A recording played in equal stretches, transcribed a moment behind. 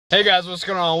Hey guys, what's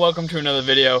going on? Welcome to another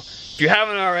video. If you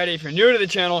haven't already, if you're new to the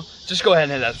channel, just go ahead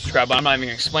and hit that subscribe button. I'm not even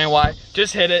gonna explain why.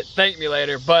 Just hit it, thank me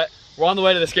later. But we're on the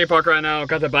way to the skate park right now.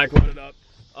 Got the bike loaded up.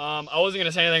 I wasn't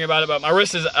gonna say anything about it, but my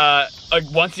wrist is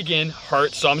once again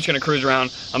hurt, so I'm just gonna cruise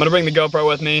around. I'm gonna bring the GoPro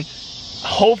with me.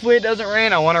 Hopefully it doesn't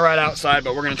rain. I wanna ride outside,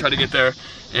 but we're gonna try to get there.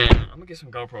 And I'm gonna get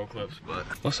some GoPro clips, but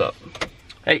what's up?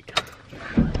 Hey.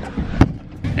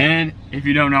 And if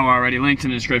you don't know already, links in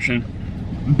the description.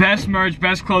 Best merch,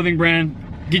 best clothing brand.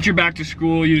 Get your back to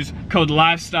school, use code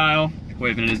LIFESTYLE.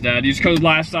 Waving at his dad. Use code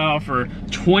LIFESTYLE for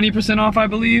 20% off, I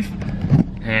believe.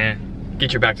 And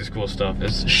get your back to school stuff.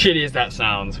 As shitty as that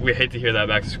sounds, we hate to hear that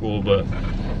back to school, but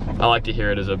I like to hear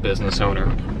it as a business owner.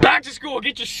 Back to school,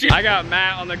 get your shit. I got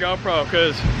Matt on the GoPro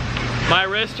because my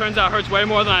wrist turns out hurts way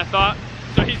more than I thought.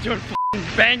 So he's doing f***ing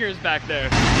bangers back there.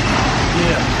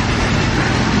 Yeah.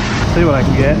 See what I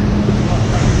can get.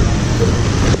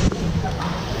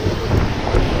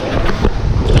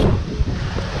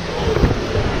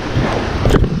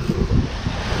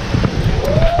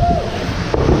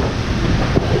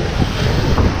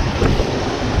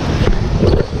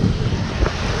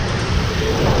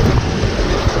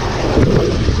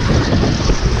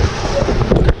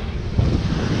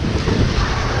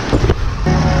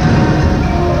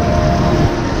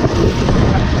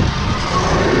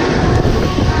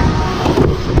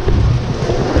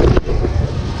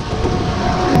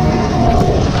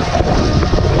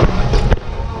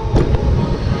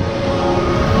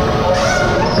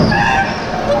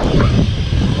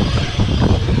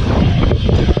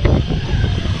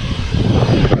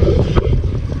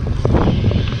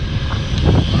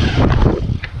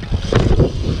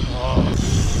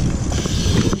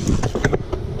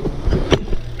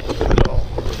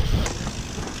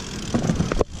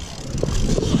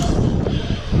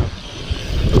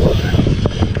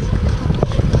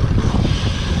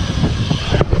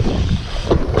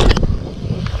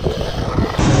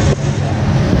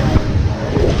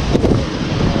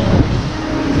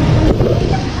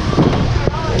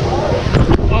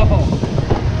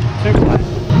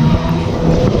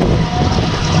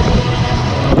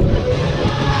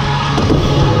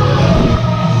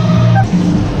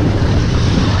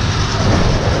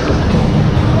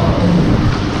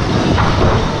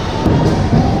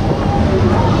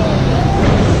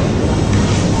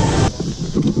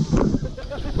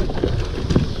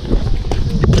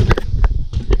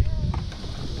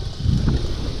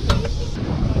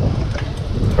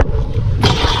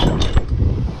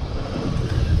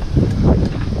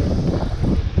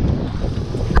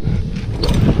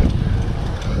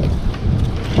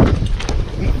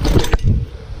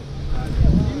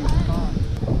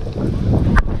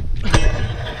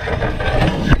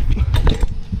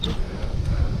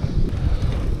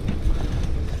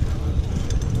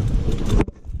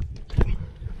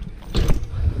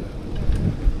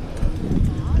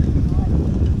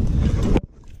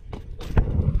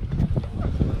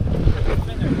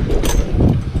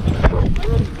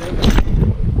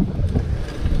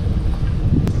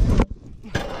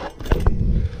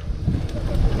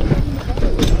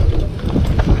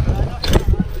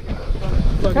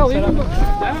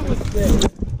 That was sick.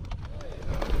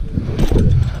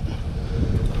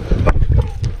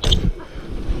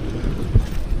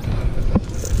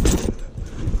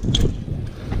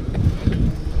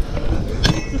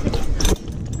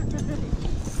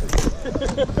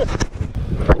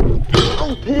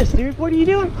 I'm pissed, dude. What are you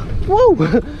doing? Whoa!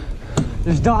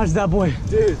 Just dodge that boy.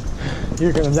 Dude,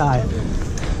 you're gonna die.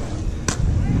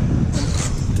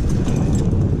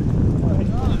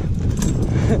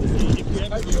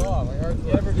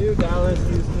 You ever do Dallas,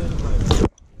 Houston?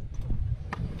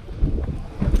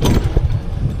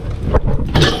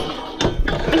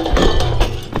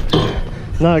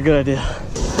 Not a good idea.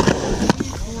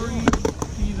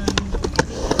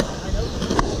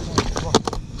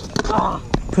 Ah,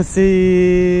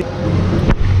 pussy.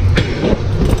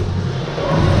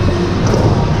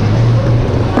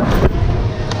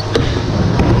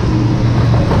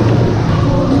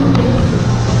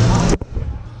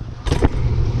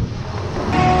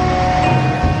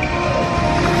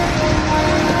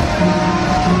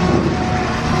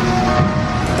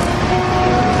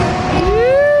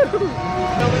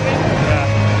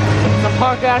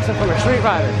 Park action from a street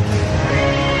rider.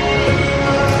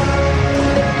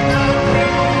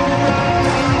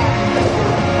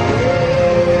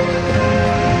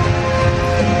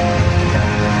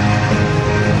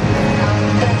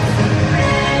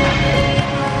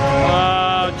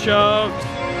 Wow, choked.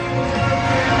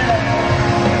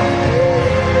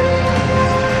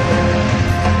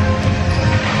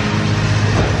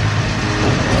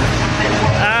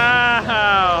 Ow.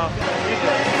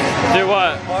 Do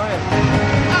what?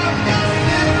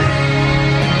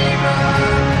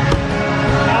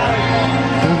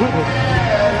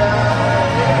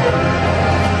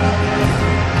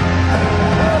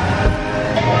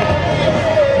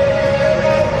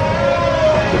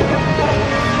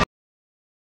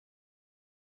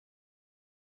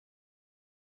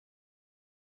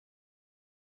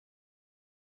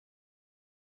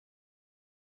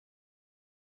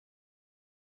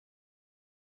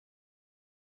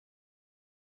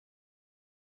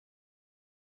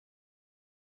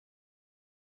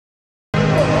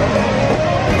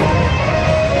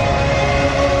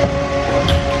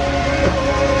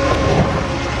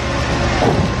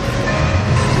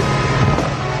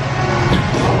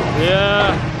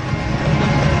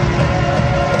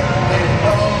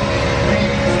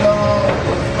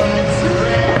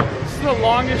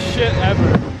 Longest shit ever.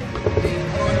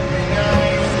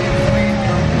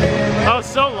 That was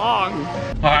so long.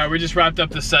 Alright, we just wrapped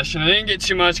up this session. I didn't get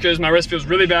too much because my wrist feels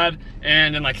really bad,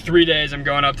 and in like 3 days I'm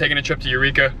going up, taking a trip to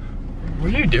Eureka.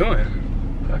 What are you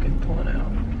doing? Fucking pulling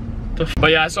out.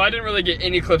 But yeah, so I didn't really get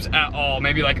any clips at all.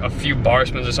 Maybe like a few bar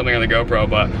spins or something on the GoPro,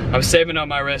 but I'm saving up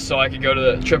my wrist so I could go to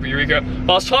the trip to Eureka. I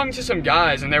was talking to some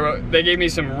guys and they gave me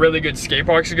some really good skate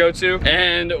parks to go to,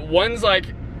 and one's like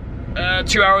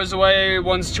 2 hours away,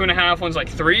 one's 2.5, one's like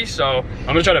 3, so I'm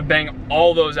gonna try to bang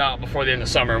all those out before the end of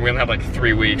summer. We only have like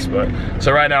 3 weeks, but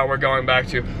so right now we're going back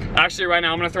to, actually right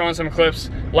now I'm gonna throw in some clips.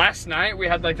 Last night we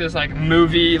had like this like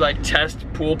movie like test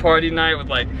pool party night with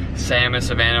like Sam and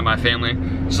Savannah, my family,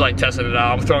 just like testing it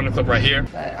out. I'm throwing the clip right here.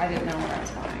 But I didn't know what I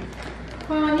was buying.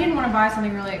 Well, and you didn't want to buy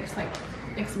something really like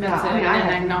expensive, Yeah, I mean, I and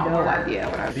had I not no idea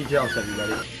what I was. Be jealous of you,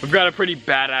 buddy. We've got a pretty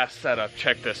badass setup.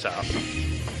 Check this out.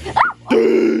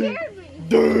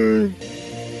 Dang.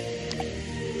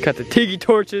 Got the tiki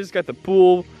torches, got the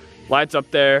pool, lights up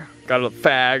there, got a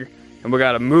fag, and we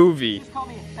got a movie. Just call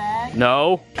me a fag?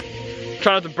 No.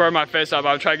 Try not to burn my face up,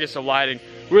 I'm trying to get some lighting.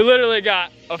 We literally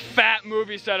got a fat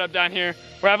movie set up down here.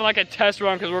 We're having like a test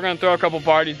run because we're gonna throw a couple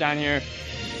parties down here.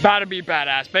 About to be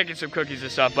badass, baking some cookies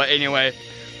and stuff, but anyway,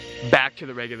 back to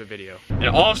the regular video. And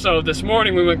also, this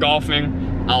morning we went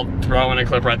golfing. I'll throw in a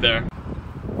clip right there.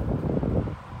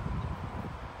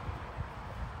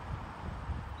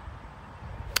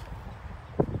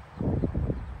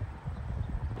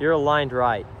 You're aligned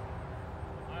right.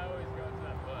 I always go to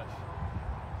that bush.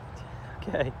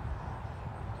 Okay.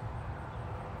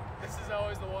 This is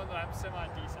always the one that I'm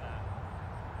semi-decent at.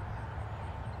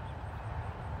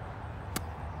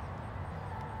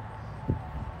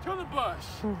 To the bush.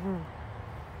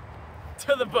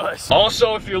 To the bush.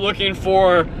 Also, if you're looking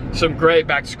for some great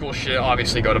back-to-school shit,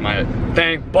 obviously go to my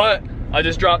thing. But I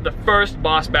just dropped the first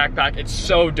Boss backpack. It's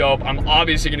so dope. I'm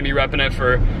obviously gonna be repping it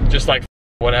for just like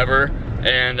whatever.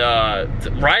 And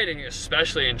riding,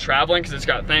 especially in traveling, because it's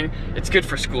got a thing. It's good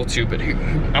for school too, but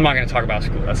I'm not gonna talk about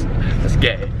school. That's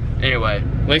gay. Anyway,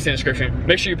 links in the description.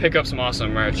 Make sure you pick up some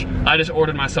awesome merch. I just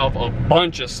ordered myself a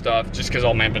bunch of stuff just because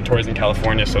all my inventory's in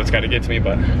California, so it's got to get to me.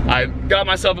 But I got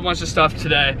myself a bunch of stuff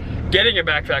today. Getting a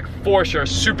backpack for sure.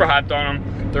 Super hyped on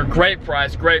them. They're great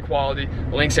price, great quality.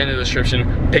 Links in the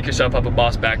description. Pick yourself up a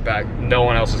Boss backpack. No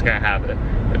one else is gonna have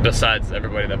it besides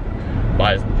everybody that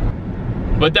buys them.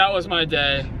 But that was my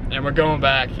day, and we're going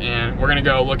back, and we're gonna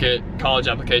go look at college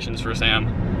applications for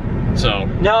Sam. So.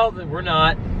 No, we're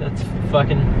not. That's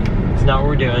fucking, it's not what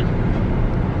we're doing.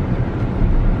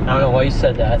 I don't know why you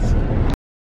said that.